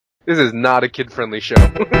This is not a kid-friendly show.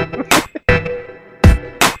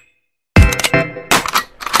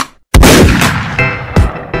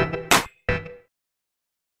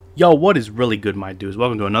 Yo, what is really good, my dudes?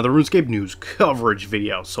 Welcome to another RuneScape news coverage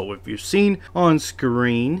video. So if you've seen on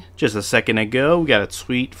screen just a second ago, we got a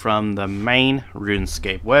tweet from the main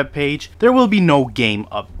RuneScape webpage. There will be no game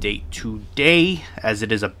update today, as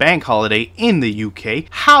it is a bank holiday in the UK.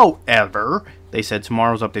 However, they said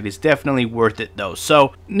tomorrow's update is definitely worth it though.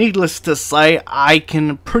 So, needless to say, I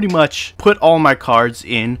can pretty much put all my cards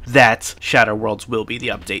in that Shadow Worlds will be the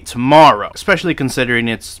update tomorrow. Especially considering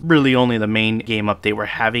it's really only the main game update we're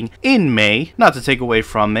having in May. Not to take away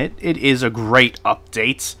from it, it is a great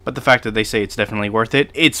update. But the fact that they say it's definitely worth it,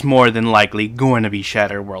 it's more than likely going to be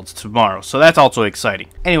Shadow Worlds tomorrow. So that's also exciting.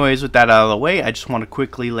 Anyways, with that out of the way, I just want to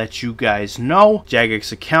quickly let you guys know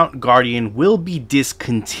Jagex Account Guardian will be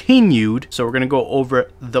discontinued. So we're going to go over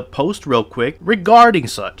the post real quick regarding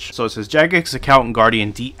such. So it says Jagex Account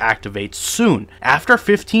Guardian deactivates soon. After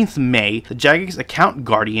 15th May, the Jagex Account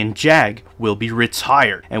Guardian Jag will be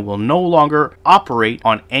retired and will no longer operate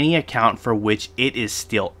on any account for which it is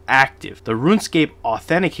still active. The RuneScape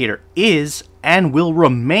Authenticator is and will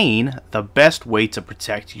remain the best way to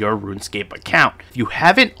protect your RuneScape account. If you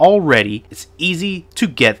haven't already, it's easy to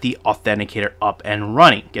get the Authenticator up and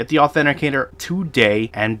running. Get the Authenticator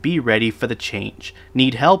today and be ready for the change.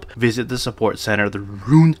 Need help? Visit the support center of the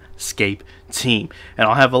RuneScape team. And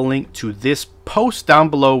I'll have a link to this post down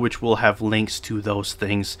below, which will have links to those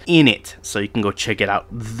things in it, so you can go check it out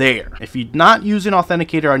there. If you're not using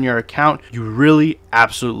Authenticator on your account, you really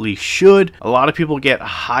absolutely should. A lot of people get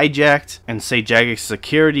hijacked and say Jagex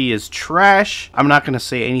security is trash. I'm not going to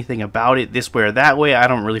say anything about it this way or that way. I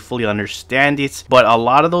don't really fully understand it, but a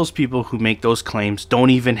lot of those people who make those claims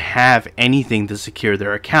don't even have anything to secure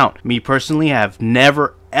their account. Me personally, have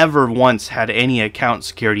never ever once had any account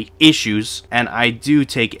security issues, and I do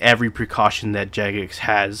take every precaution that Jagex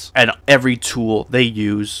has and every tool they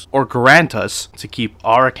use or grant us to keep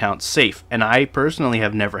our accounts safe, and I personally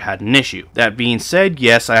have never had an issue. That being said,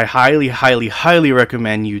 yes, I highly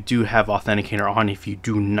recommend you do have Authenticator on. If you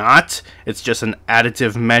do not, it's just an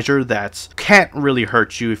additive measure that can't really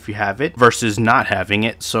hurt you if you have it versus not having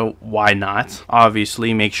it, so why not?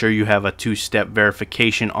 Obviously, make sure you have a two-step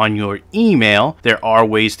verification on your email. There are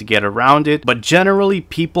ways to get around it, but generally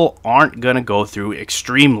people aren't gonna go through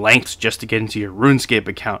extreme lengths just to get into your RuneScape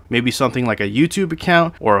account. Maybe something like a YouTube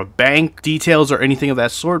account or a bank details or anything of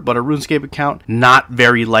that sort, but a RuneScape account, not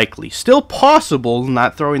very likely. Still possible,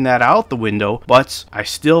 not throwing that out the window, but I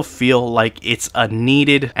still feel like it's a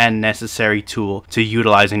needed and necessary tool to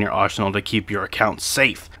utilize in your arsenal to keep your account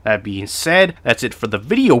safe. That being said, that's it for the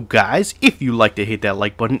video, guys. If you like to hit that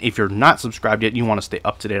like button, if you're not subscribed yet and you want to stay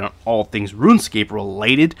up to date on all things RuneScape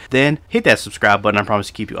related, then hit that subscribe button. I promise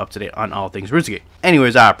to keep you up to date on all things RuneScape.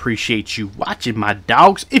 Anyways, I appreciate you watching, my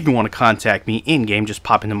dogs. If you want to contact me in-game, just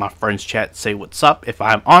pop into my friends chat, say what's up if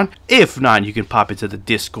I'm on. If not, you can pop into the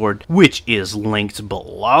Discord, which is linked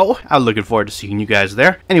below. I'm looking forward to seeing you guys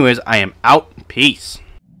there. Anyways, I am out. Peace.